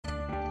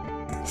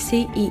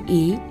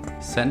CEE,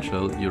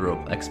 Central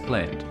Europe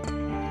Explained,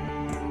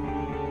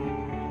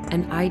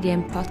 an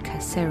IDM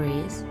podcast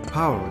series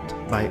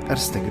powered by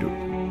Erste Group.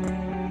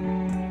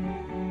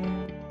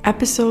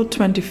 Episode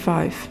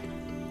 25: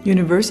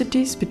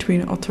 Universities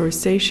between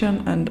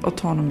Authorization and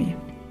Autonomy.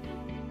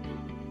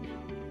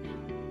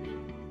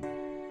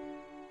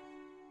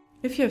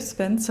 If you have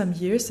spent some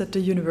years at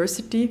the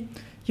university,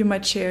 you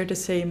might share the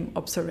same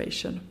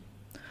observation.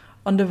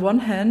 On the one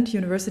hand,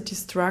 universities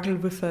struggle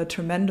with a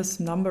tremendous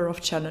number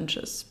of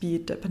challenges, be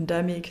it the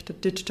pandemic, the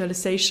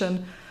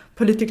digitalization,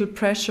 political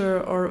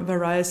pressure, or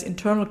various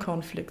internal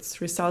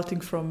conflicts resulting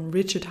from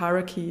rigid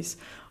hierarchies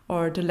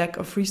or the lack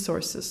of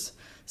resources.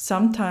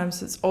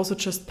 Sometimes it's also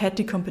just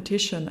petty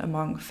competition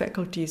among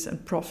faculties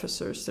and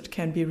professors that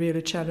can be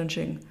really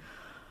challenging.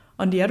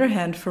 On the other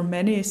hand, for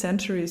many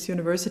centuries,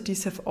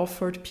 universities have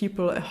offered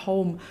people a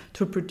home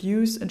to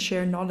produce and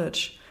share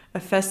knowledge, a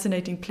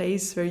fascinating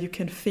place where you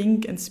can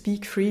think and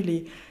speak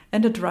freely,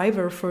 and a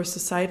driver for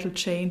societal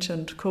change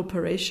and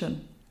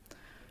cooperation.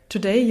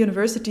 Today,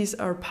 universities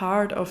are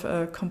part of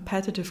a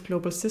competitive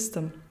global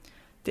system.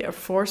 They are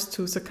forced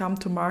to succumb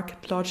to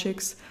market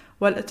logics,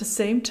 while at the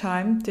same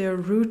time they are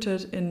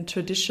rooted in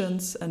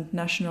traditions and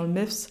national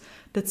myths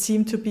that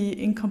seem to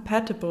be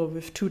incompatible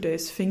with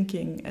today's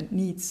thinking and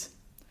needs.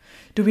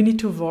 Do we need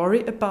to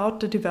worry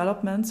about the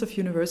developments of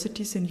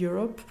universities in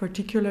Europe,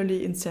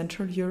 particularly in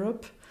Central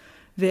Europe?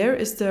 Where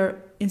is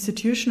their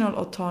institutional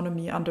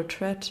autonomy under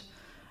threat?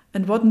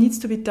 And what needs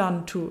to be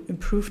done to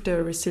improve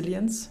their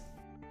resilience?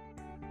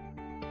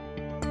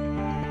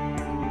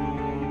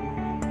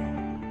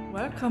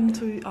 Welcome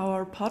to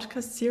our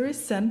podcast series,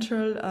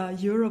 Central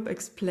Europe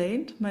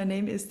Explained. My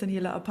name is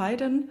Daniela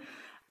Apaiden.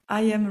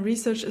 I am a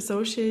research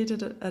associate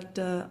at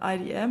the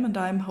IDM, and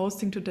I'm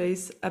hosting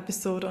today's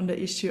episode on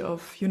the issue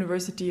of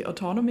university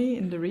autonomy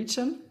in the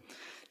region.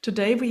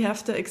 Today we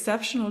have the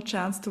exceptional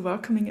chance to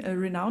welcoming a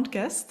renowned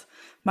guest.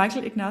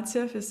 Michael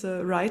Ignatieff is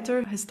a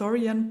writer,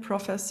 historian,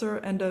 professor,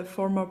 and a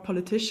former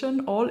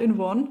politician, all in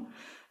one.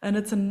 And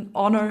it's an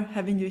honor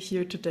having you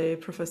here today,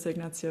 Professor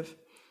Ignatieff.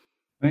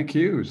 Thank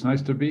you. It's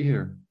nice to be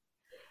here.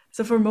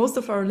 So for most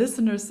of our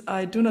listeners,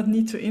 I do not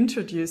need to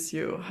introduce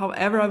you.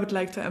 However, I would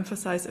like to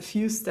emphasize a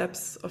few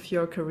steps of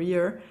your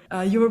career.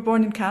 You were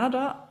born in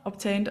Canada,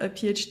 obtained a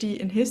PhD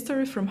in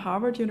history from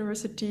Harvard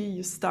University.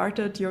 You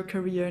started your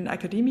career in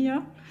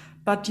academia,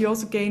 but you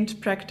also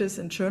gained practice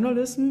in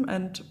journalism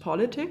and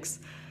politics.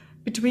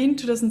 Between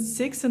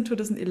 2006 and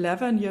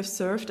 2011, you have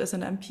served as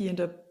an MP in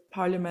the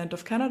Parliament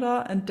of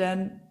Canada and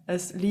then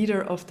as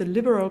leader of the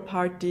Liberal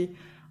Party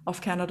of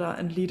Canada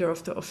and leader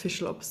of the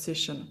official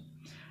opposition.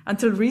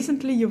 Until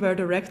recently, you were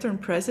director and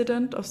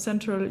president of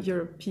Central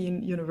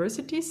European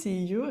University,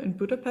 CEU, in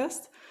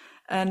Budapest,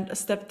 and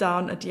stepped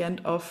down at the end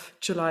of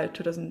July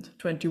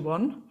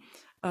 2021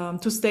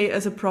 to stay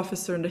as a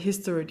professor in the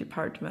history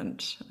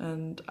department.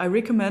 And I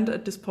recommend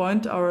at this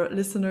point our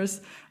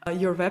listeners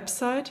your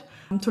website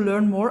to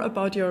learn more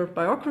about your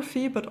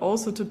biography, but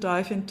also to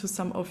dive into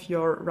some of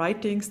your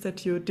writings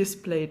that you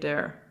display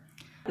there.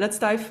 Let's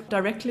dive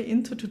directly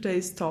into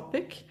today's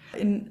topic.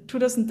 In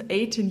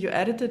 2018, you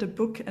edited a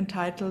book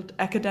entitled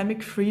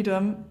Academic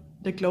Freedom,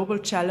 the Global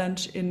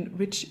Challenge, in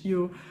which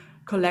you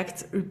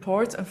collect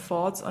reports and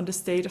thoughts on the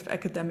state of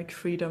academic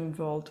freedom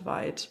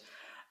worldwide.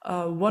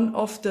 One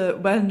of the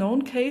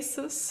well-known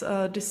cases,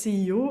 the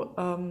CEU,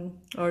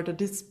 or the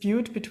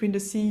dispute between the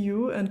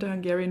CEU and the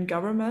Hungarian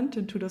government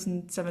in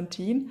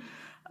 2017,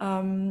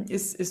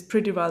 is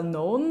pretty well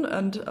known,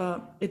 and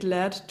it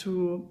led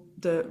to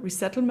the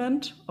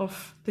resettlement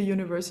of the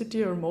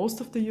university, or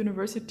most of the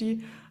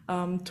university,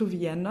 to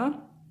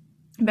Vienna.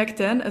 Back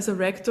then, as a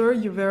rector,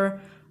 you were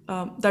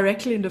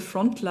directly in the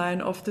front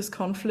line of this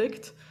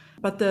conflict.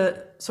 But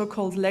the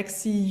so-called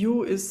Lex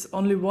CEU is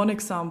only one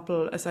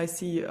example, as I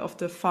see, of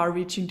the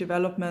far-reaching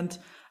development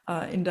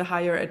in the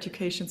higher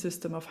education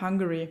system of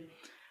Hungary.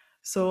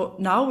 So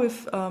now,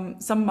 with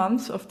some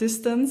months of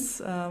distance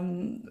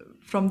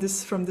from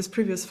this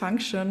previous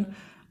function,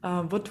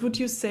 what would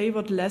you say,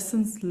 what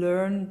lessons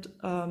learned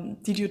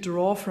did you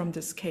draw from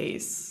this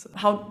case?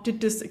 How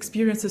did these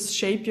experiences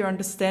shape your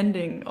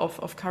understanding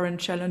of current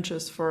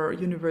challenges for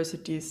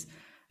universities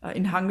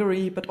in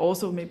Hungary, but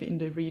also maybe in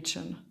the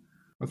region?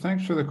 Well,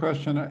 thanks for the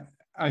question.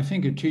 I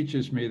think it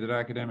teaches me that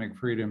academic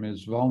freedom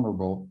is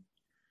vulnerable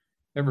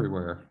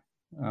everywhere,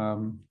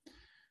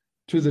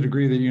 to the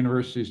degree that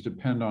universities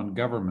depend on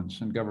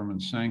governments and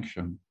government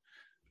sanction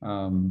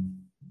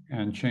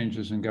and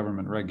changes in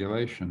government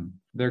regulation.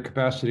 Their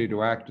capacity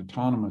to act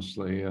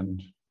autonomously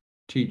and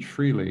teach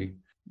freely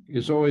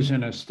is always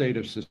in a state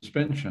of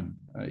suspension,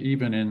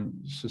 even in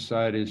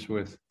societies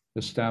with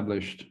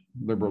established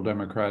liberal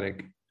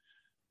democratic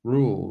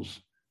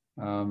rules.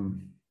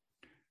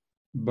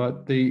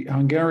 But the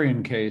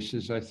Hungarian case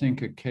is, I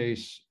think, a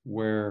case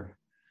where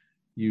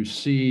you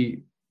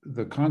see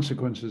the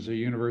consequences a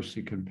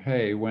university can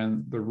pay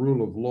when the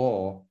rule of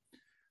law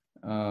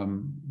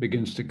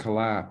begins to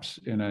collapse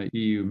in an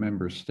EU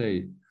member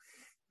state.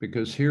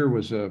 Because here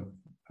was a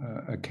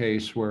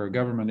case where a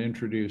government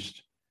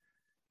introduced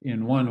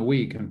in 1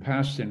 week and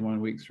passed in 1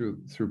 week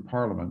through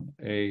Parliament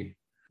a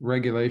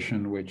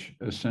regulation which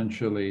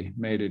essentially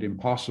made it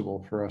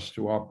impossible for us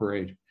to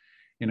operate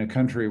in a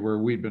country where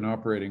we'd been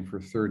operating for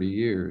 30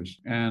 years.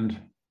 And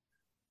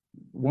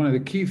one of the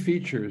key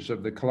features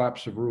of the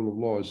collapse of rule of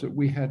law is that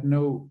we had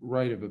no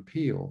right of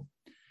appeal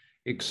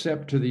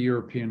except to the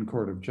European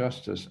Court of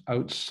Justice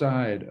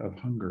outside of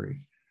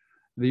Hungary.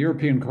 The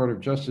European Court of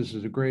Justice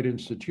is a great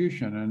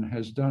institution and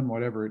has done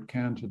whatever it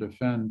can to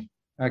defend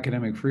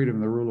academic freedom,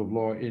 the rule of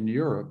law in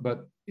Europe,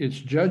 but its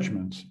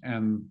judgments,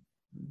 and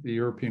the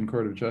European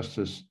Court of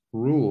Justice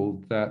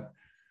ruled that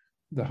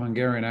the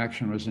Hungarian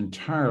action was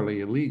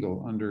entirely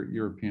illegal under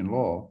European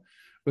law,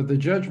 but the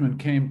judgment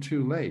came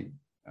too late.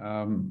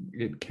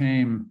 It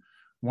came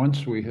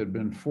once we had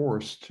been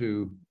forced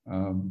to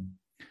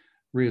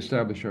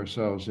reestablish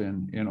ourselves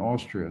in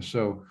Austria.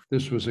 So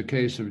this was a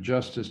case of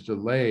justice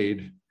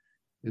delayed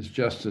is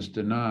justice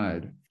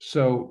denied.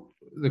 So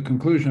the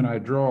conclusion I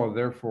draw,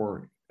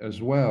 therefore,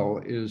 as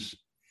well, is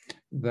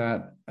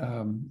that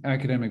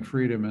academic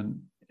freedom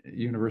and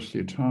university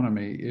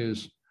autonomy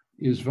is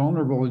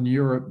vulnerable in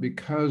Europe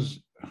because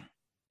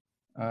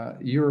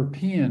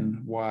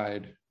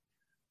European-wide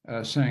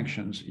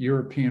sanctions,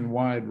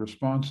 European-wide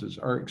responses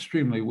are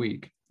extremely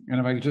weak. And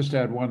if I could just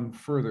add one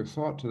further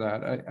thought to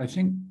that, I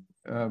think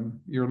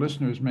your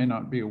listeners may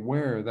not be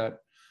aware that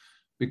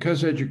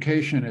because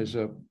education is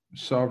a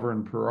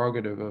sovereign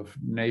prerogative of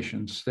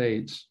nation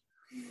states,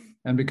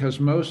 and because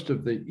most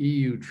of the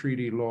EU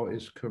treaty law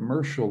is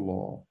commercial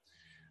law,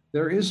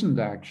 there isn't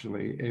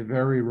actually a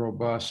very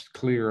robust,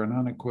 clear, and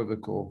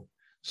unequivocal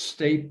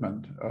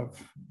statement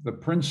of the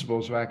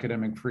principles of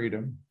academic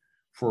freedom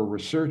for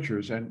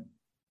researchers and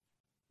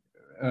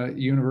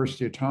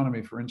university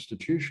autonomy for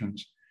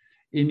institutions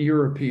in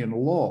European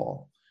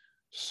law.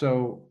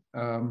 So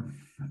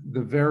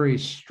the very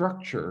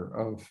structure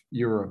of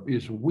Europe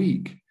is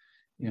weak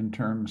in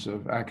terms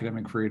of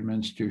academic freedom,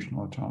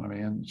 institutional autonomy.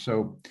 And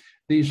so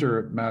these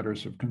are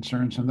matters of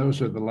concerns, and those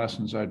are the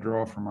lessons I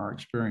draw from our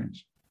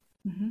experience.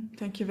 Mm-hmm.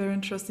 Thank you. Very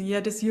interesting.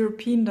 Yeah, this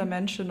European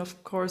dimension,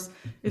 of course,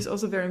 is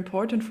also very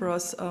important for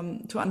us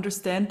to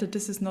understand that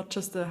this is not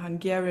just a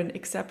Hungarian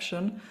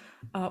exception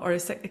or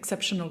an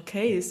exceptional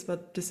case,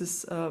 but this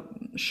is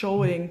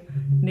showing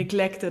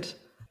neglected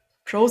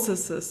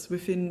processes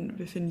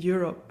within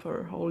Europe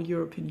or whole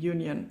European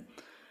Union.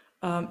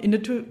 In the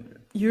 2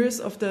 years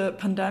of the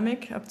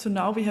pandemic up to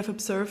now, we have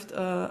observed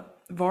a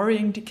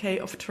worrying decay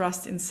of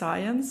trust in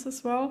science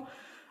as well.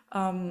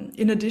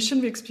 In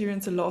addition, we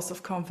experience a loss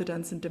of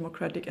confidence in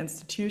democratic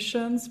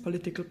institutions,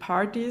 political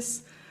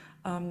parties.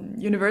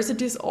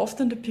 Universities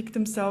often depict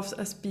themselves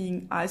as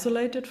being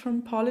isolated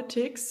from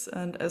politics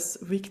and as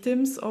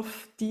victims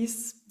of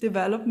these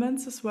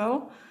developments as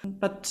well.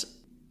 But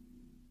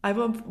I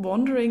was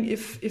wondering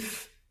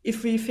if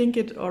we think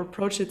it or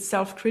approach it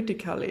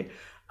self-critically,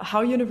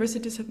 how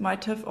universities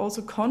might have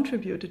also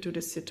contributed to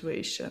this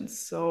situation.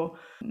 So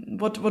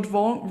what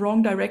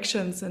wrong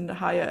directions in the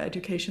higher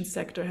education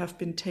sector have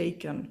been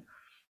taken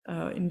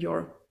in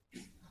your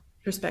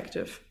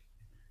perspective?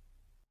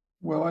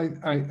 Well,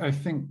 I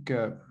think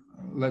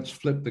let's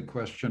flip the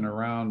question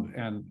around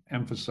and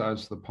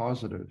emphasize the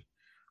positive.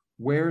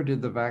 Where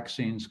did the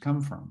vaccines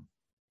come from?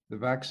 The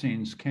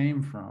vaccines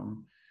came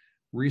from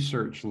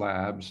research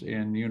labs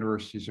in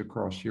universities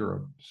across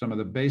Europe. Some of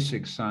the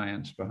basic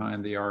science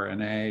behind the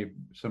RNA,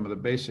 some of the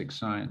basic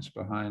science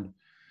behind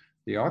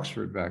the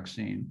Oxford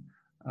vaccine,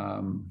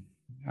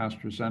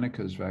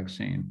 AstraZeneca's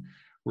vaccine,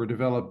 were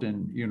developed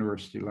in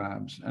university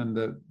labs. And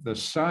the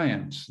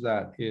science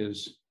that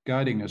is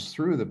guiding us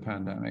through the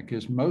pandemic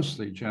is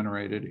mostly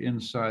generated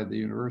inside the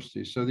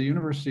university. So the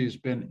university has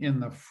been in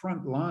the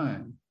front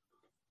line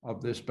of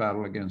this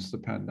battle against the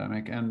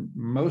pandemic. And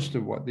most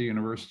of what the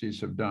universities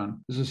have done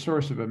is a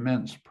source of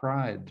immense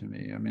pride to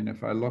me. I mean,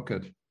 if I look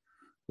at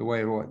the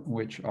way in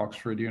which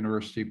Oxford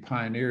University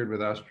pioneered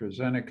with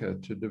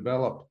AstraZeneca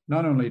to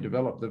not only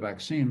develop the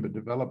vaccine, but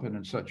develop it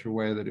in such a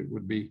way that it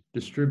would be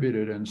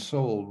distributed and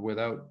sold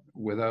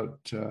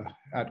without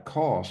at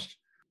cost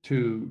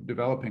to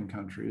developing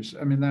countries.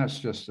 I mean, that's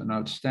just an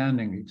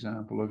outstanding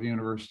example of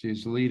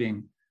universities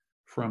leading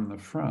from the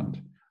front.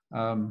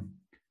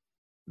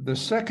 The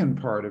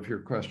second part of your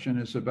question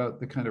is about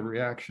the kind of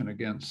reaction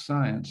against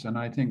science. And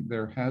I think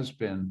there has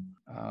been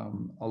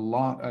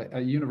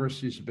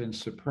universities have been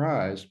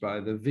surprised by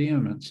the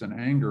vehemence and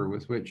anger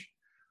with which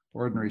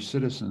ordinary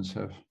citizens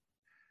have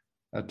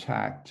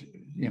attacked,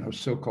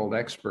 so-called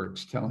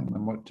experts telling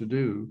them what to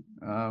do.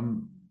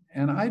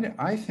 And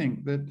I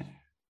think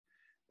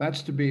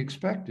that's to be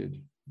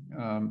expected.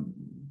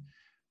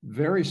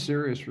 Very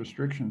serious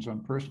restrictions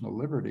on personal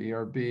liberty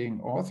are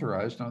being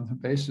authorized on the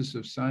basis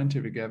of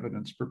scientific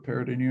evidence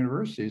prepared in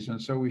universities.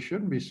 And so we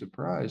shouldn't be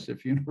surprised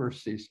if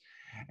universities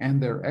and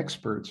their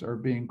experts are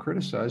being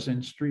criticized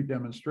in street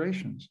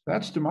demonstrations.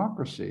 That's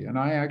democracy. And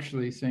I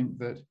actually think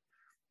that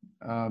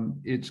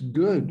it's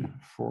good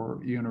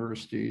for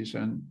universities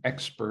and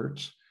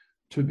experts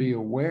to be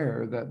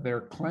aware that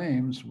their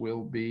claims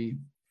will be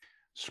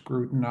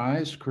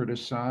scrutinized,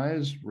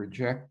 criticized,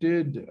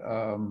 rejected,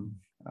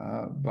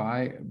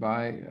 by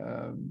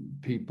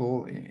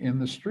people in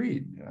the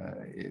street.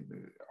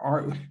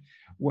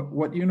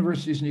 What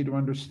universities need to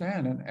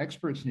understand and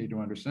experts need to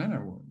understand,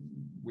 and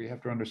we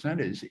have to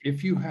understand, is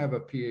if you have a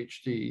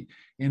PhD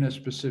in a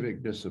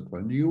specific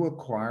discipline, you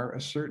acquire a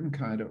certain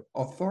kind of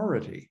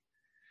authority.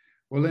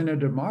 Well, in a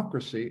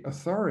democracy,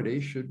 authority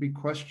should be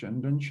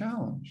questioned and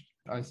challenged.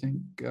 I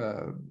think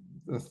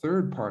the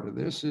third part of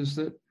this is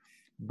that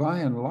by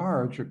and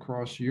large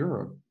across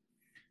Europe,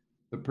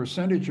 the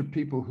percentage of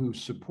people who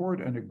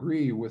support and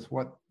agree with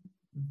what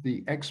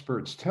the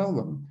experts tell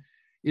them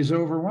is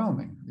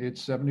overwhelming.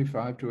 It's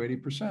 75 to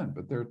 80%,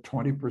 but there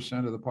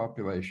 20% of the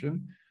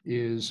population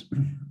is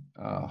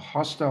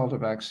hostile to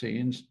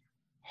vaccines,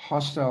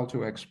 hostile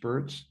to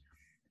experts,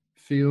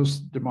 feels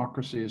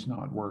democracy is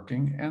not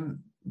working, and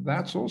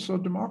that's also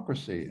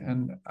democracy.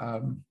 And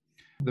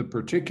the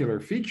particular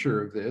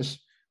feature of this,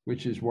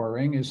 which is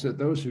worrying, is that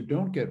those who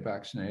don't get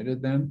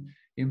vaccinated then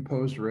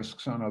impose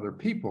risks on other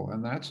people,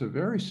 and that's a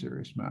very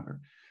serious matter.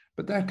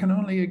 But that can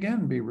only,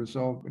 again, be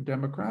resolved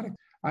democratically.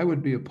 I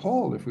would be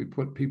appalled if we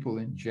put people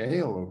in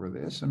jail over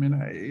this. I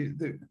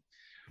mean,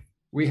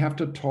 we have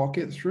to talk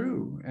it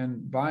through.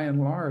 And by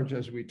and large,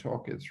 as we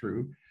talk it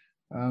through,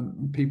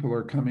 people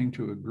are coming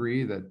to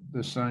agree that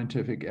the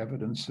scientific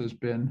evidence has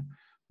been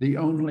the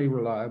only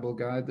reliable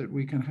guide that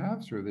we can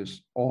have through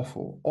this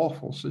awful,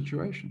 awful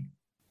situation.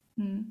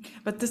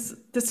 But this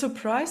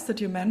surprise that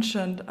you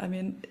mentioned, I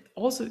mean,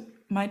 also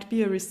might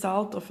be a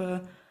result of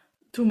a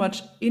too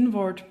much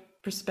inward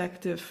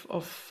perspective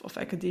of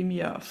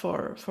academia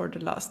for the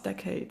last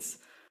decades.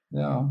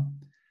 Yeah,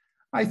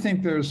 I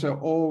think there's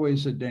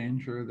always a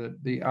danger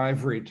that the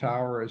ivory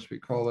tower, as we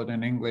call it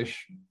in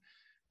English,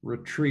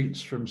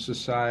 retreats from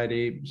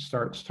society,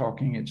 starts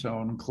talking its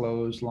own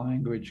closed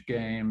language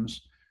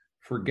games,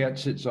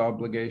 forgets its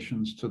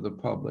obligations to the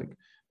public.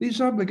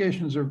 These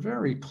obligations are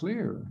very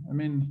clear. I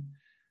mean,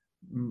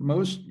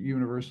 most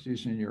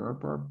universities in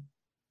Europe are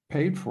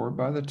paid for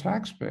by the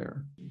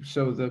taxpayer.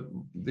 So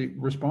the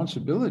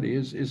responsibility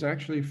is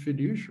actually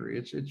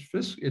fiduciary.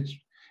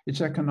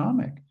 It's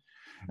economic.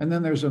 And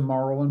then there's a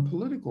moral and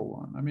political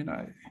one. I mean,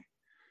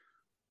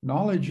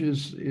 knowledge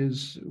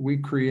is we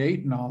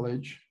create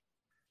knowledge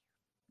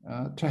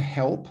to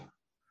help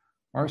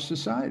our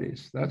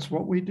societies. That's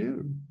what we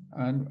do.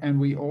 And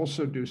we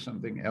also do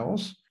something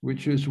else,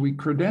 which is we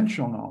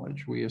credential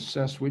knowledge. We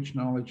assess which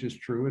knowledge is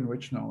true and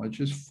which knowledge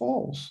is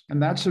false.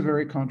 And that's a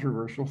very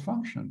controversial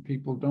function.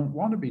 People don't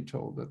want to be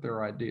told that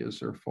their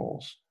ideas are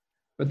false.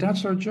 But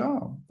that's our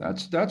job.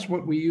 That's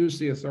what we use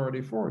the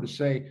authority for, to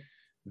say,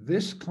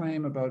 this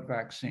claim about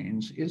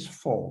vaccines is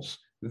false.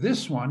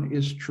 This one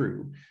is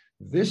true.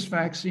 This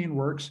vaccine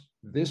works.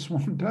 This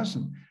one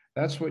doesn't.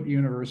 That's what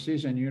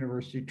universities and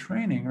university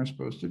training are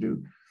supposed to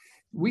do.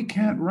 We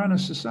can't run a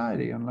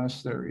society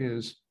unless there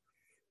is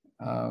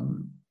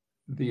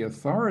the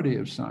authority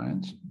of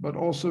science, but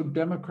also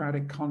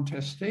democratic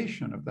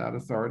contestation of that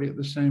authority at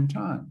the same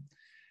time.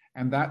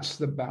 And that's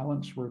the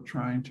balance we're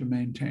trying to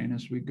maintain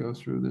as we go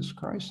through this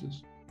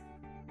crisis.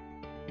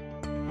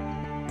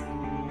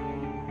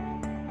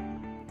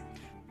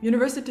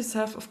 Universities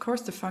have, of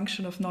course, the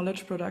function of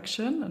knowledge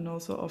production and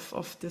also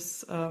of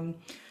this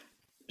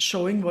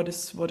showing what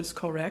is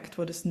correct,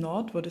 what is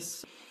not,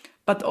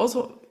 but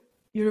also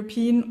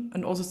European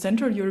and also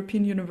Central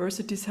European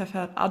universities have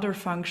had other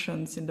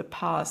functions in the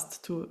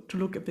past to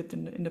look a bit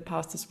in the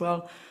past as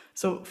well.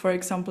 So, for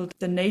example,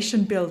 the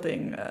nation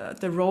building,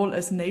 the role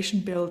as nation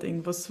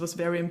building was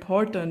very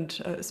important,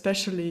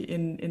 especially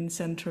in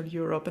Central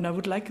Europe. And I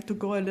would like to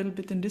go a little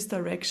bit in this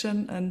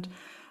direction and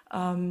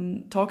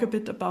talk a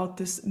bit about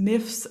these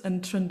myths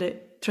and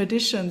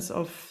traditions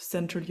of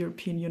Central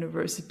European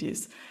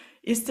universities.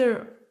 Is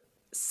there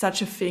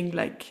such a thing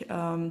like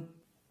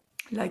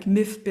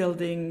myth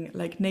building,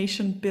 like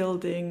nation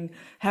building?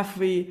 Have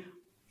we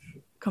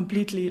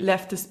completely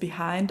left this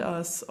behind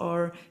us,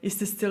 or is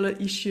this still an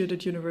issue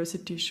that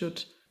universities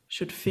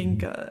should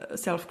think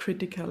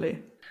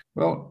self-critically?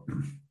 Well,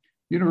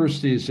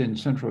 universities in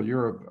Central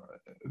Europe,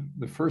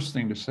 the first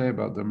thing to say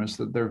about them is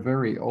that they're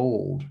very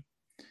old.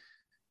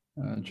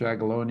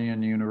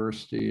 Jagiellonian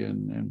University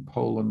in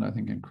Poland, I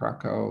think in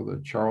Krakow,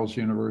 the Charles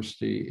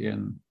University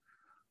in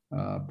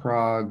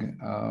Prague,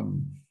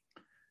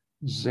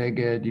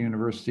 Szeged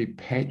University,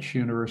 Pécs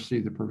University,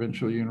 the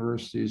provincial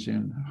universities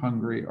in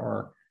Hungary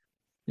are,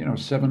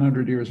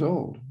 700 years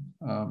old.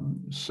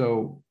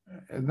 So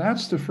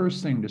that's the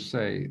first thing to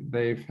say.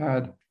 They've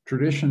had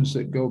traditions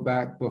that go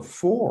back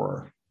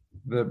before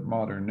the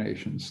modern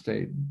nation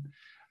state.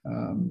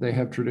 They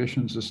have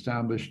traditions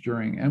established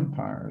during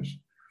empires.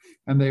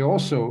 And they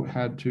also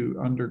had to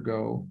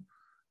undergo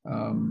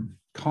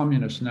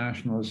communist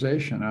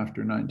nationalization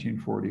after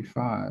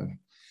 1945,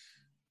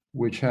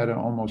 which had an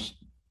almost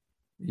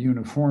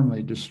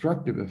uniformly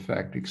destructive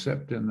effect,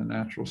 except in the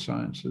natural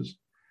sciences.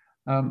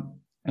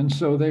 And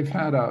so they've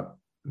had a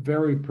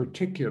very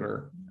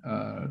particular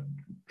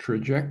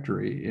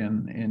trajectory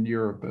in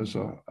Europe as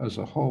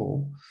a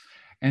whole.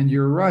 And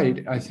you're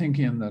right, I think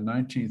in the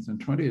 19th and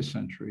 20th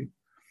century,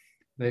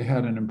 they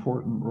had an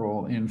important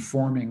role in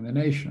forming the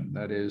nation.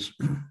 That is,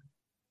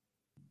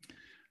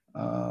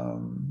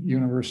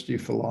 university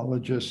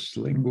philologists,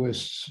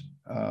 linguists,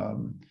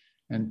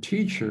 and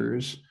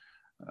teachers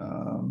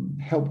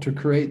helped to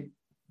create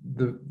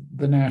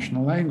the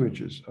national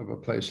languages of a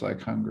place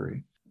like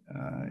Hungary.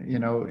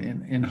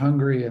 In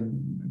Hungary and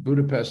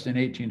Budapest in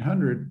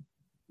 1800,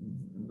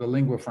 the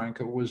lingua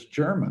franca was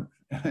German.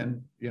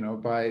 And,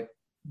 by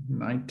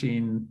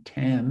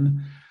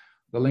 1910,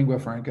 the lingua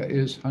franca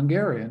is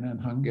Hungarian,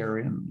 and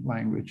Hungarian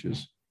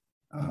languages.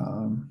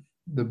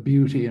 The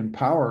beauty and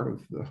power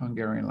of the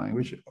Hungarian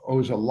language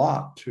owes a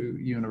lot to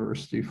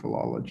university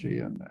philology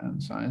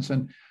and science.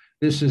 And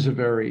this is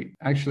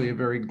actually a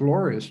very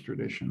glorious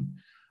tradition.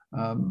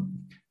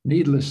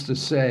 Needless to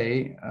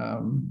say,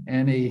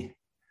 any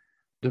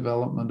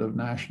development of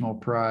national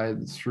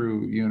pride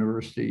through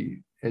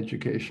university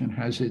education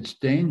has its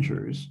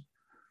dangers,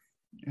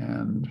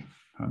 and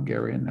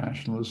Hungarian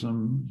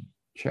nationalism,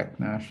 Czech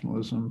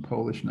nationalism,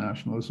 Polish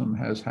nationalism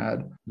has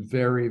had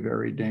very,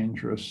 very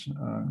dangerous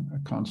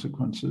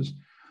consequences.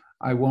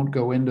 I won't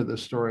go into the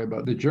story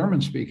about the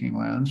German-speaking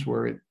lands,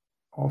 where it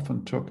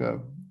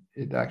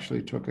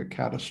actually took a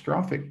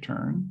catastrophic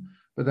turn,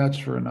 but that's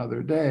for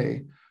another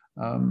day.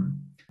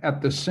 At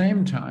the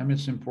same time,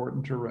 it's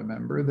important to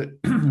remember that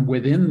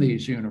within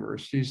these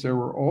universities, there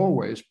were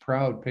always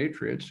proud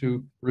patriots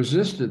who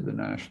resisted the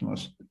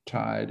nationalist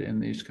tide in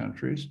these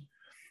countries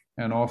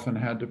and often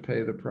had to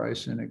pay the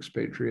price in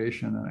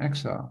expatriation and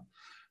exile.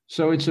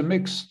 So it's a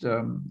mixed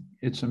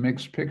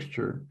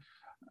picture.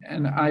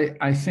 And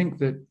I think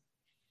that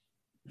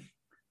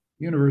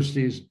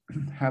universities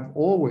have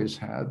always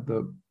had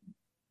the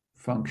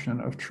function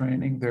of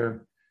training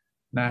their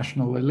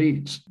national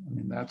elites. I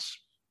mean, that's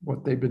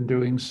what they've been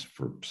doing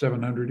for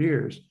 700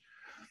 years.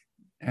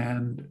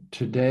 And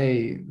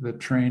today, the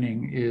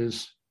training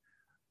is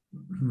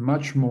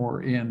much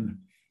more in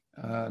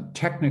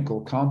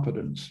technical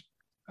competence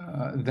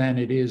than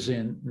it is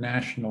in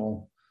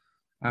national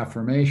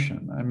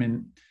affirmation. I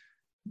mean,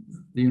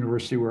 the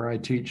university where I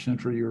teach,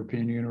 Central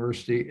European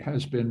University,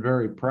 has been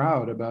very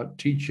proud about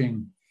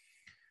teaching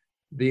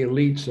the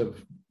elites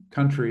of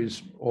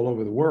countries all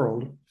over the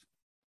world,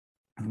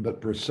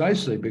 but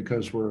precisely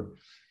because we're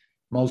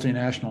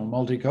multinational,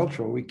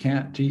 multicultural, we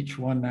can't teach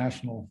one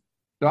national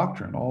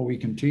doctrine. All we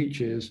can teach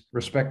is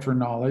respect for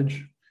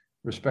knowledge,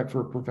 respect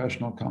for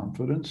professional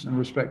confidence, and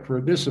respect for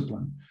a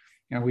discipline.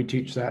 And we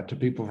teach that to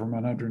people from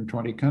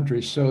 120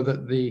 countries, so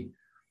that the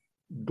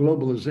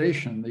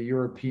globalization, the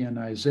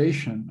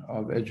Europeanization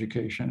of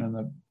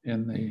education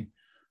in the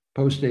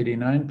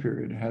post-89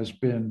 period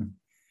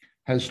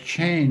has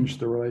changed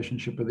the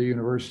relationship of the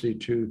university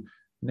to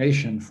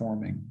nation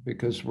forming,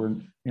 because we're,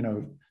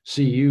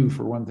 CU,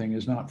 for one thing,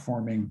 is not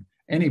forming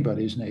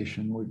anybody's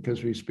nation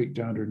because we speak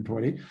to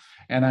 120.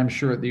 And I'm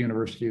sure at the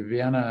University of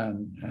Vienna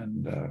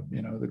and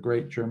the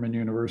great German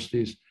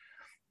universities,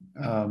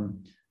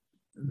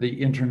 the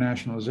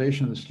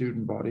internationalization of the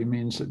student body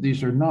means that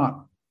these are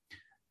not,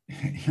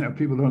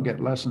 people don't get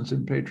lessons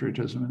in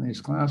patriotism in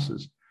these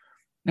classes.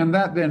 And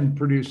that then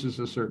produces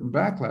a certain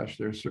backlash.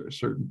 There's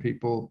certain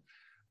people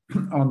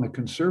on the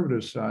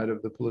conservative side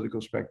of the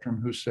political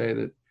spectrum who say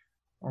that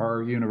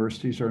our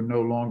universities are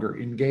no longer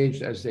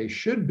engaged as they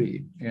should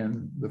be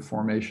in the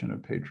formation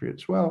of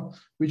patriots. Well,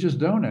 we just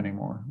don't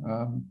anymore.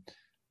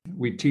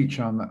 We teach,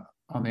 on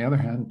the other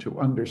hand, to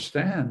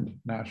understand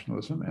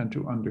nationalism and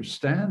to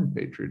understand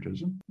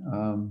patriotism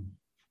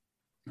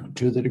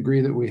to the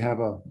degree that we have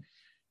a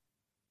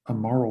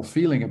moral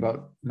feeling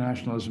about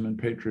nationalism and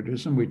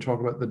patriotism. We talk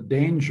about the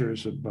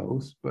dangers of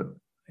both, but,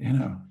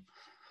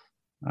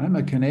 I'm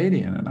a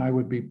Canadian and I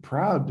would be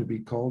proud to be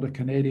called a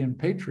Canadian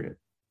patriot.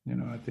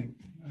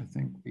 I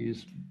think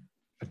these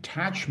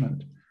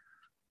attachment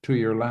to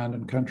your land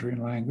and country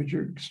and language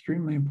are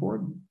extremely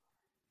important.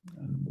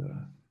 And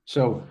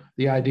so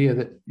the idea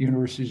that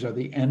universities are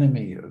the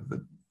enemy of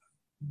the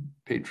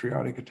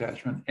patriotic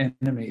attachment,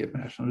 enemy of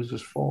nationalism,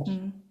 is false.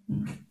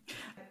 Mm-hmm.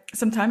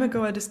 Some time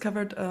ago, I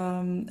discovered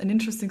an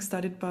interesting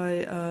study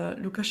by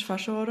Lukáš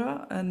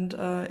Fásora and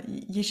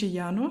Jiří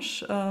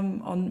János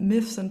on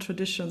myths and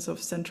traditions of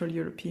Central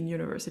European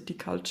university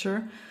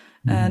culture.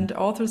 Mm-hmm. And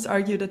authors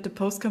argue that the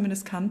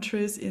post-communist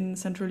countries in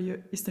Central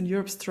Eastern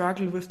Europe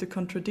struggle with the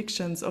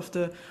contradictions of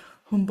the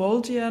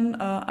Humboldtian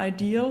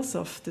ideals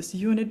of this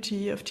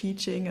unity of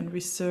teaching and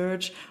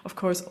research, of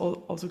course,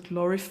 also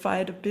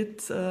glorified a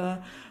bit,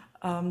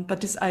 but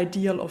this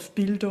ideal of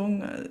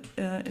Bildung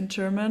in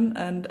German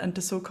and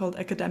the so-called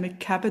academic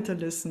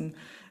capitalism,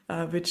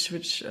 which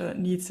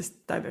needs this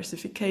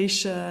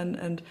diversification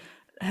and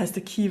has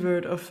the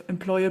keyword of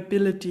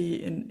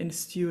employability in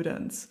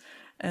students.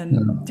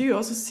 And do you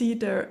also see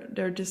there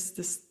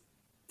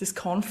this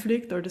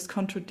conflict or this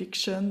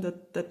contradiction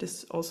that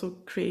is also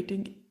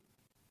creating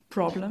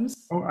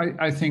problems? Oh,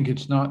 I think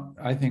it's not.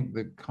 I think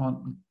the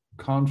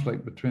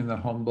conflict between the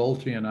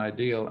Humboldtian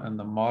ideal and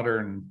the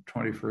modern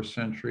 21st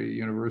century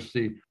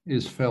university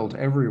is felt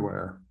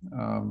everywhere.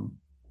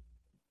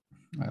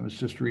 I was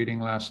just reading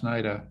last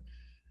night a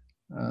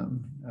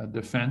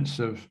defense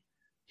of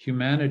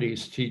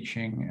humanities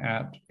teaching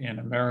in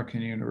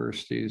American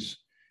universities,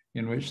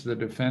 in which the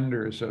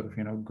defenders of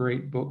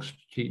great books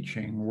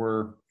teaching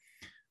were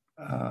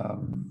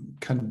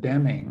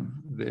condemning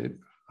the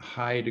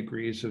high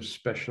degrees of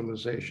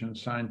specialization,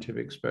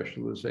 scientific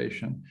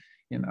specialization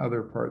in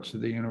other parts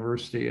of the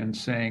university, and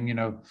saying,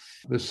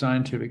 the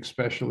scientific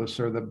specialists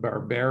are the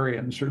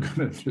barbarians who are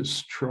going to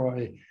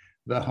destroy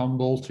the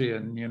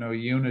Humboldtian,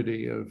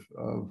 unity of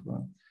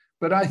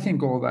but I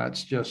think all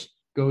that's just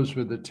goes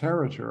with the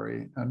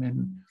territory. I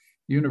mean,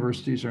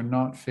 universities are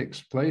not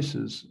fixed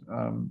places.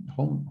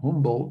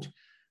 Humboldt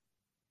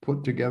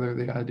put together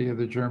the idea of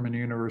the German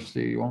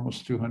university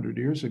almost 200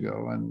 years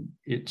ago, and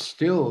it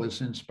still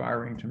is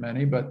inspiring to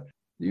many, but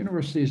the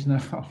universities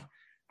now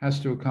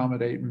has to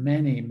accommodate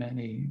many,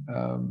 many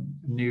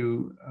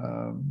new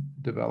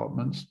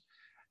developments.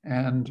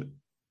 And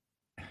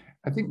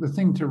I think the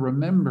thing to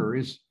remember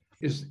is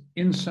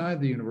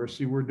inside the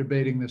university, we're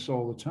debating this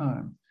all the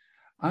time.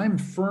 I'm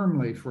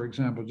firmly, for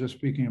example, just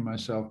speaking of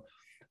myself,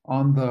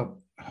 on the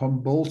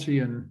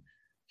Humboldtian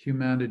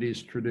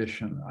humanities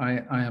tradition.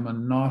 I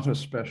am not a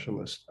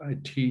specialist. I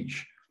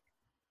teach,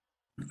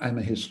 I'm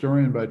a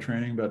historian by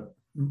training, but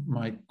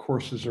my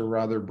courses are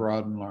rather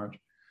broad and large.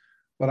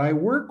 But I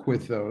work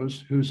with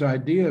those whose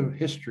idea of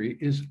history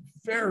is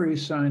very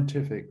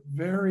scientific,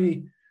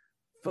 very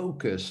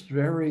focused,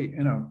 very,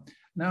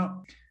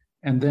 now,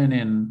 and then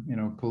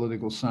in,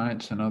 political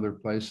science and other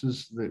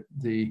places,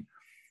 the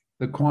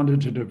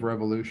quantitative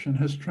revolution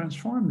has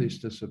transformed these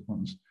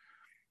disciplines.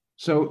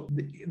 So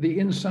the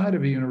inside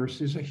of a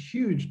university is a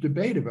huge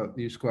debate about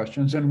these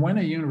questions. And when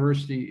a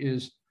university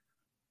is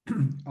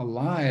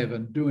alive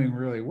and doing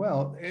really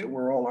well,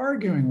 we're all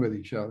arguing with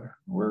each other.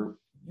 We're,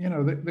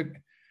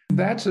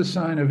 that's a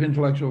sign of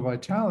intellectual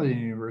vitality in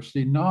a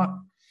university, not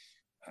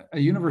a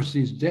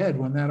university is dead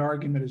when that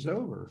argument is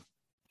over.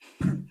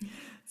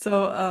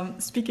 So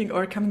speaking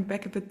or coming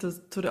back a bit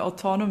to the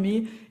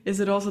autonomy, is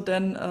it also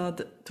then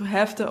to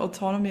have the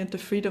autonomy and the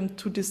freedom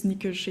to this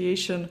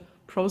negotiation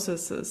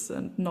processes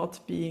and not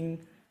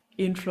being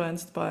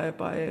influenced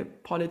by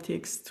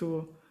politics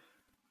to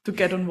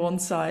get on one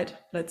side,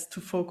 to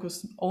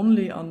focus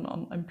only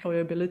on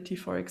employability,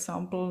 for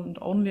example, and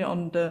only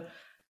on the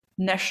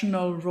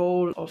national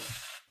role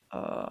of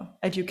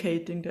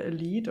educating the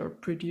elite or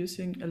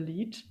producing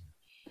elite?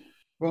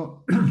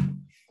 Well,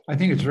 I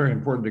think it's very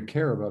important to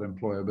care about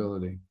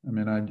employability. I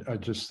mean, I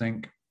just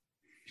think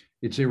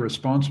it's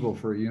irresponsible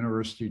for a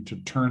university to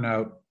turn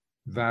out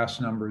vast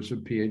numbers of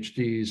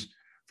PhDs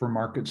for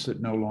markets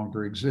that no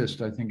longer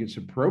exist. I think it's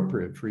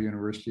appropriate for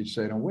universities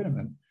to say, no, wait a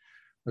minute,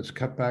 let's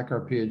cut back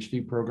our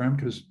PhD program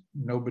because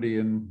nobody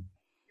in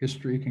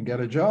history can get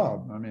a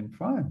job. I mean,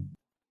 fine.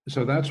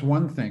 So that's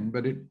one thing.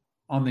 But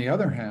on the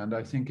other hand,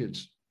 I think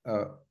it's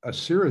a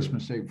serious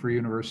mistake for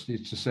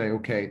universities to say,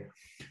 okay,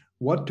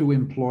 what do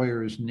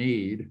employers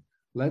need?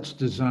 Let's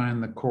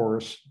design the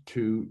course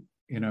to,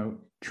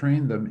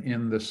 train them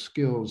in the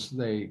skills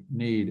they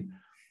need.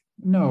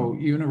 No,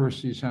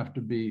 universities have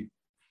to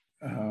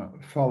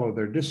follow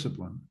their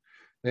discipline.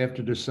 They have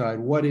to decide,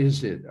 what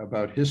is it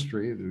about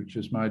history, which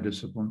is my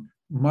discipline,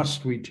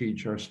 must we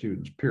teach our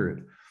students,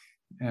 period.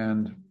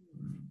 And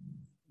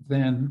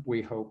then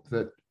we hope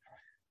that,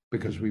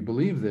 because we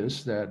believe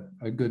this, that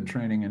a good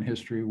training in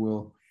history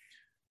will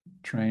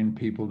train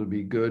people to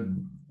be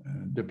good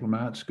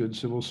diplomats, good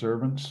civil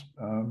servants,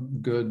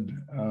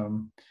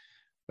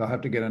 they'll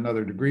have to get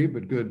another degree,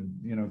 but good,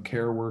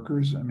 care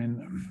workers. I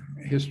mean,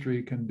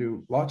 history can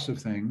do lots of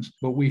things,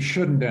 but we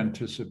shouldn't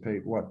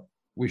anticipate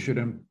we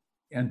should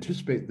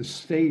anticipate the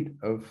state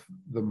of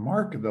the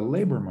market, the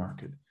labor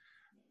market,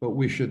 but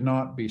we should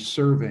not be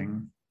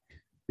serving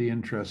the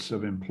interests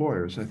of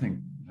employers. I think,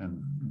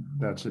 and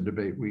that's a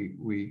debate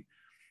we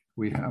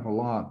have a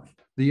lot.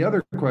 The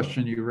other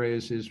question you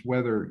raise is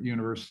whether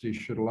universities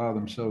should allow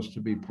themselves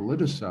to be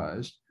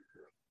politicized.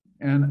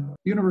 And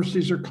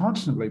universities are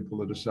constantly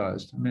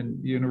politicized. I mean,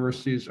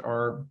 universities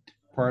are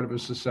part of a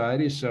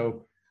society,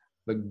 so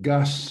the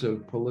gusts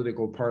of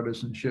political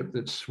partisanship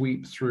that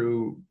sweep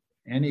through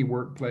any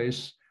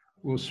workplace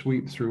will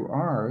sweep through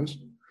ours,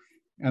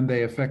 and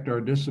they affect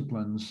our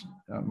disciplines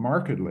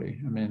markedly.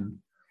 I mean,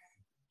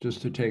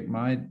 just to take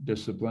my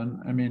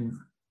discipline,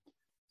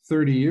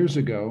 30 years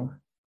ago,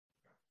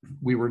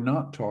 we were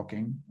not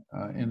talking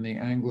in the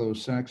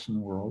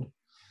Anglo-Saxon world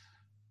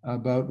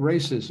about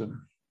racism.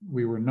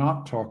 We were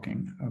not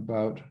talking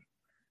about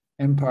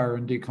empire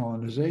and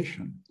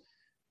decolonization.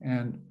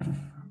 And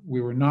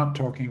we were not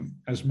talking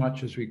as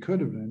much as we could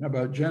have been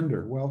about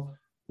gender. Well,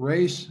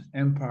 race,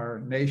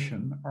 empire,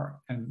 nation,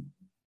 and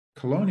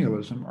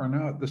colonialism are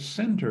now at the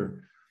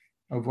center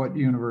of what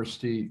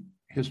university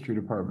history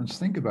departments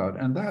think about.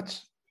 And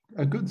that's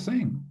a good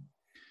thing,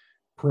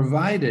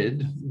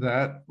 provided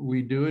that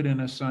we do it in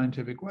a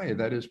scientific way.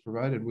 That is,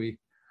 provided we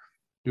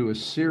do a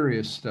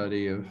serious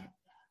study of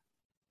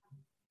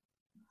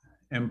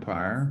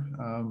empire,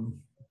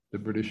 the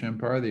British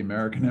Empire, the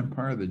American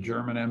Empire, the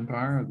German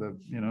Empire, the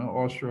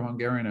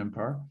Austro-Hungarian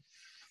Empire,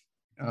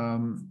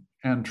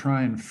 and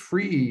try and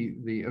free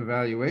the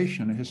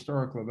evaluation, a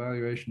historical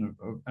evaluation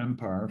of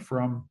empire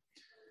from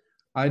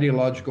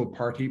ideological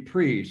party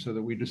pre, so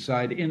that we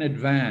decide in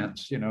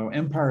advance,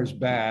 empire is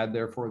bad,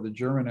 therefore the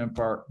German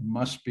Empire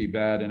must be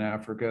bad in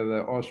Africa,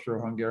 the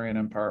Austro-Hungarian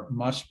Empire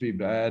must be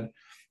bad.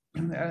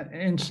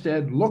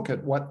 Instead, look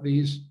at what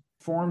these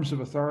forms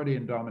of authority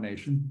and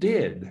domination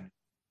did.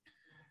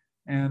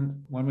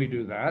 And when we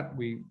do that,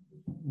 we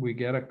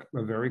get a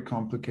very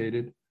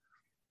complicated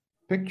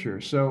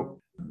picture.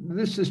 So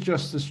this is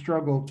just the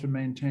struggle to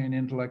maintain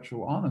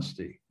intellectual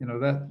honesty.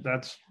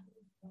 That's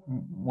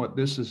what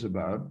this is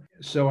about.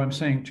 So I'm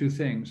saying two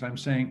things. I'm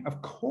saying,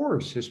 of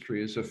course,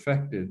 history is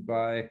affected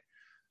by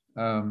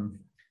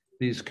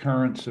these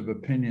currents of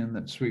opinion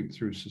that sweep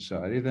through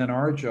society. Then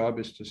our job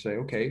is to say,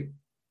 okay,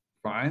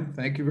 fine,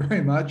 thank you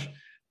very much.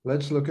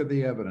 Let's look at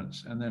the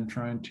evidence and then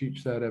try and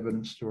teach that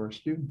evidence to our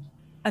students.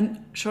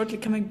 And shortly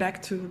coming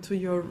back to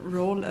your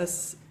role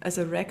as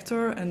a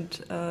rector and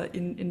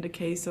in the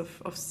case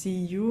of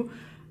CEU,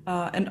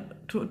 and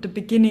to the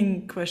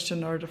beginning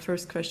question or the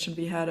first question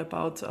we had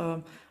about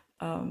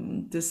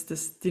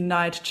this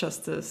denied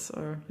justice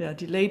or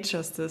delayed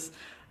justice,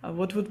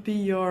 what would be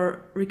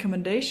your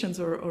recommendations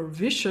or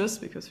wishes,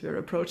 because we're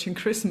approaching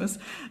Christmas,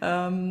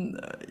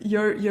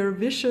 your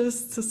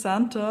wishes to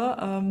Santa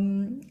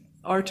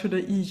or to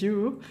the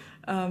EU,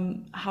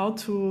 how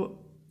to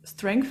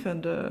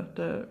strengthen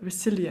the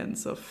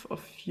resilience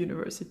of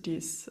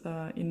universities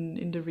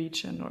in the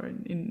region or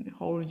in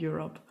whole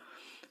Europe?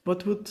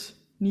 What would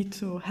need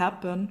to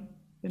happen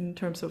in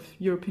terms of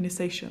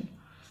Europeanization?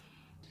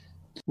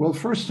 Well,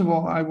 first of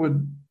all, I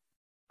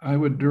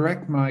would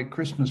direct my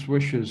Christmas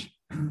wishes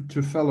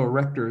to fellow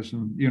rectors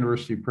and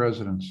university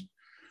presidents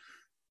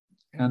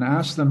and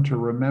ask them to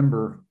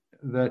remember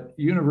that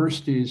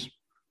universities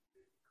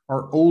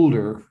are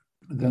older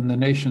than the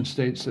nation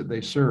states that they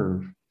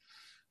serve.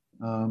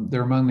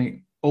 They're among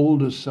the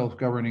oldest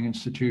self-governing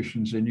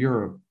institutions in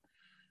Europe.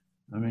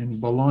 I mean,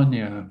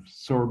 Bologna,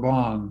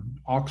 Sorbonne,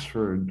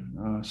 Oxford,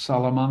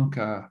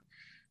 Salamanca,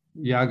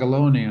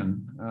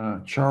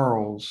 Jagiellonian,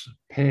 Charles,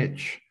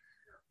 Pécs.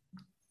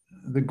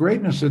 The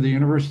greatness of the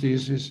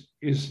universities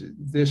is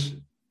this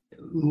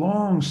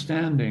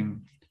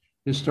long-standing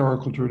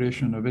historical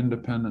tradition of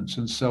independence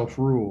and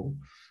self-rule,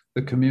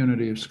 the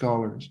community of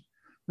scholars.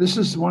 This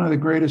is one of the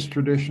greatest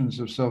traditions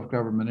of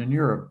self-government in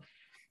Europe.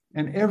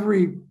 And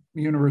every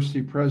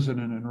university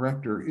president and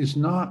rector is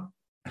not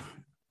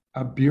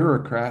a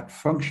bureaucrat,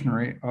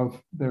 functionary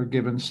of their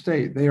given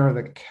state. They are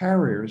the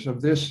carriers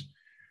of this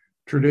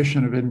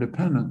tradition of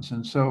independence.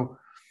 And so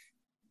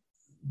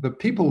the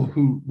people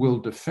who will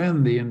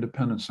defend the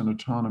independence and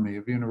autonomy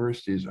of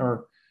universities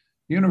are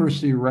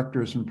university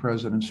rectors and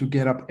presidents who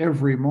get up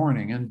every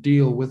morning and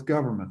deal with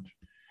government,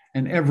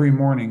 and every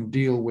morning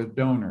deal with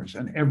donors,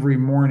 and every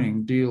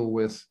morning deal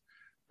with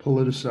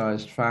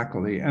politicized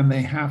faculty. And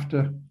they have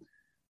to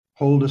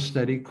hold a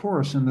steady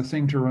course. And the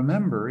thing to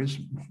remember is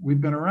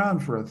we've been around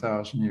for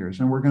 1,000 years,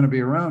 and we're going to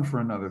be around for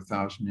another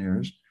 1,000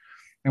 years.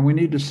 And we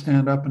need to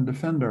stand up and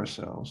defend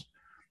ourselves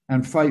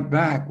and fight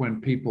back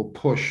when people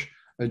push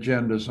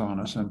agendas on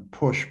us and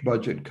push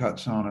budget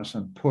cuts on us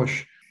and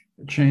push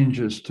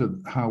changes to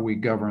how we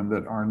govern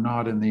that are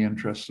not in the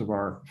interests of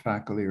our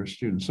faculty or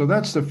students. So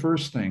that's the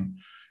first thing.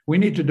 We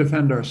need to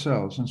defend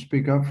ourselves and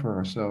speak up for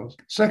ourselves.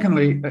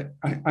 Secondly,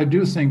 I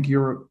do think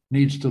Europe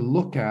needs to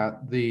look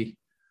at the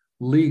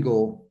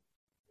legal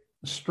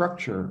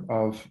structure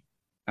of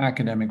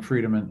academic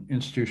freedom and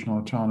institutional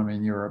autonomy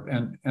in Europe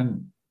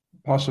and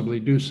possibly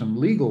do some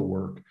legal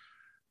work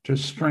to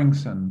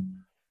strengthen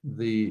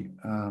the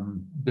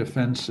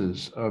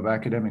defenses of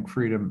academic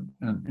freedom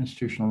and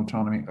institutional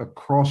autonomy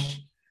across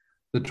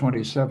the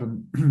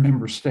 27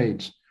 member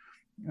states.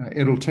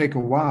 It'll take a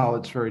while.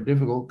 It's very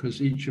difficult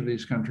because each of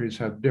these countries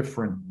have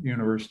different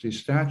university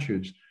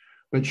statutes,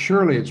 but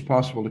surely it's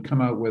possible to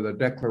come out with a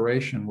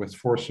declaration with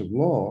force of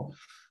law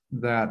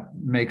that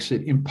makes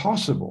it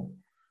impossible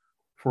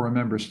for a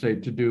member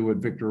state to do what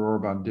Viktor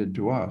Orban did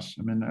to us.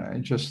 I mean, I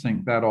just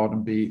think that ought to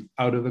be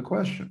out of the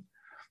question.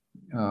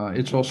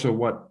 It's also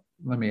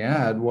let me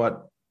add,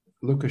 what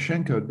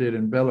Lukashenko did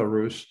in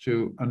Belarus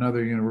to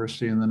another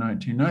university in the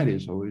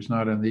 1990s, although he's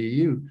not in the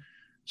EU.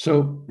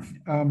 So,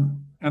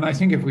 and I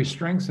think if we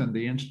strengthen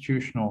the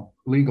institutional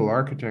legal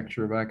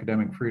architecture of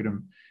academic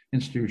freedom,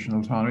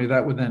 institutional autonomy,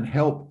 that would then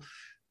help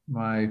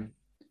my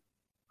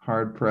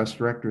hard-pressed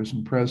rectors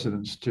and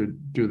presidents to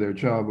do their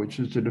job, which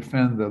is to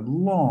defend the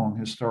long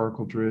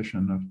historical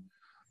tradition of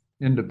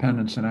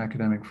independence and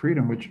academic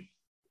freedom, which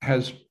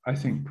has, I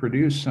think,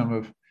 produced some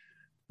of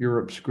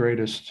Europe's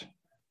greatest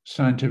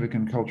scientific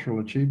and cultural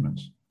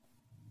achievements.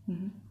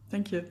 Mm-hmm.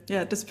 Thank you.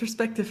 Yeah, this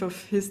perspective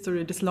of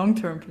history, this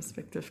long-term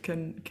perspective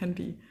can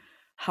be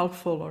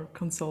helpful or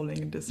consoling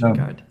in this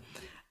regard.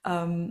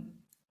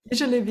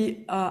 Usually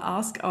we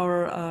ask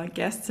our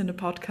guests in the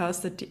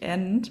podcast at the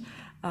end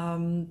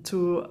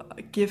to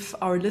give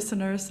our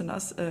listeners and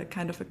us a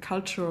kind of a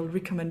cultural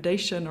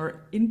recommendation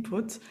or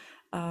input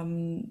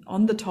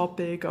on the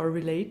topic or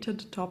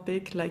related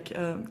topic. Like,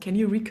 can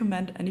you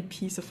recommend any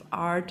piece of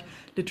art,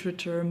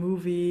 literature,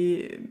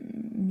 movie,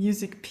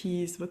 music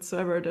piece,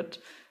 whatsoever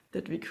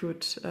that we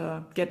could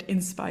get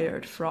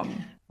inspired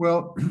from?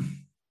 Well,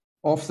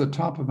 off the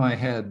top of my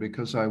head,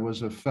 because I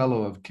was a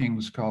fellow of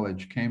King's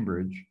College,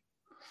 Cambridge,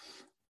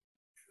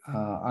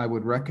 I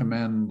would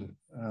recommend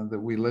that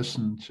we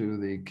listen to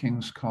the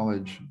King's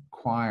College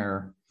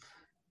Choir,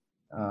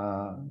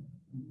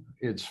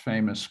 its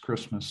famous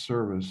Christmas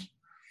service.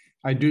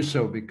 I do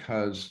so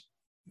because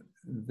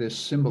this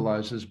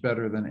symbolizes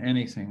better than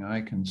anything I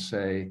can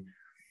say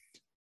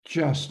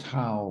just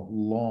how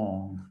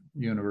long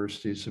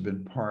universities have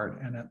been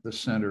part and at the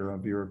center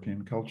of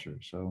European culture.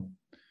 So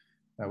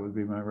that would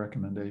be my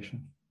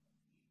recommendation.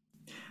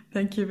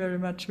 Thank you very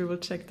much. We will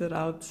check that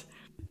out.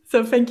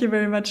 So thank you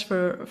very much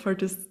for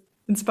this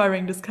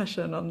inspiring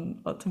discussion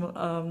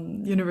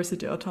on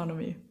university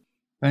autonomy.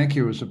 Thank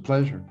you. It was a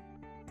pleasure.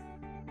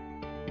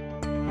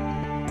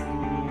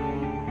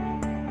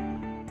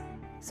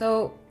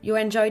 So you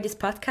enjoyed this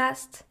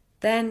podcast?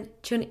 Then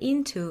tune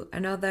into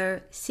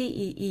another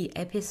CEE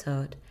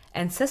episode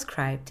and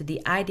subscribe to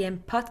the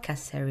IDM podcast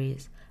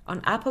series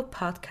on Apple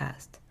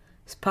Podcast,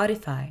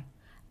 Spotify,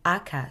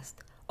 Acast,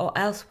 or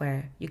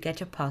elsewhere you get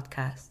your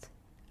podcast.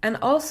 And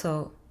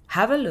also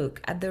have a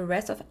look at the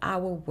rest of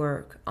our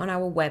work on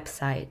our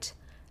website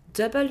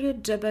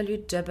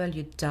www.idm.at.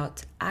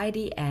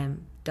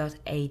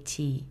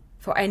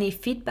 For any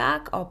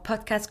feedback or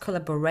podcast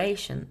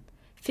collaboration,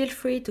 feel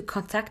free to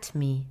contact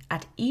me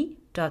at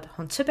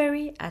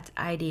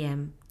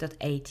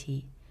e.hunterberry@idm.at.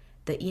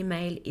 The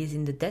email is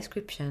in the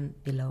description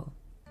below.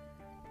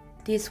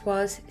 This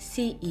was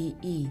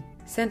CEE,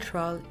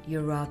 Central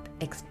Europe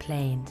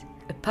Explained,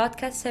 a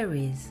podcast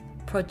series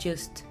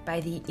produced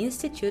by the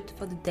Institute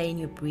for the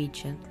Danube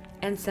Region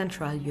and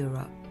Central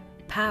Europe,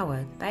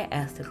 powered by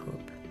Erste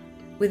Group,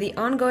 with the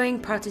ongoing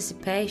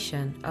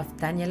participation of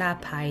Daniela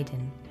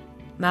Paiden,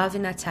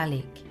 Malvin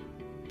Natalik,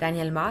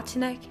 Daniel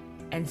Martinek,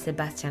 and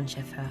Sebastian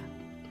Schäfer.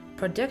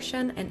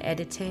 Production and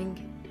editing,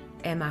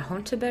 Emma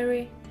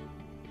Hunterberry.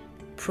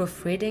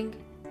 Proofreading,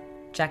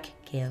 Jack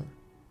Gill.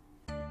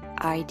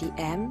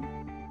 IDM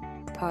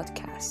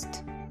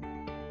Podcast.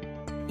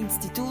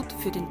 Institut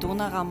für den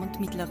Donauraum und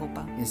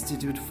Mitteleuropa.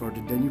 Institute for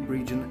the Danube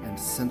Region and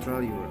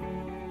Central Europe.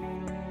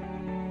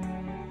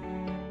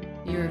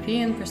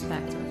 European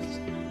Perspectives.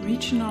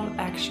 Regional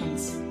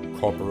actions.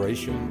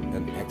 Cooperation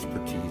and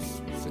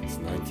expertise since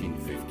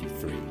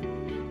 1953.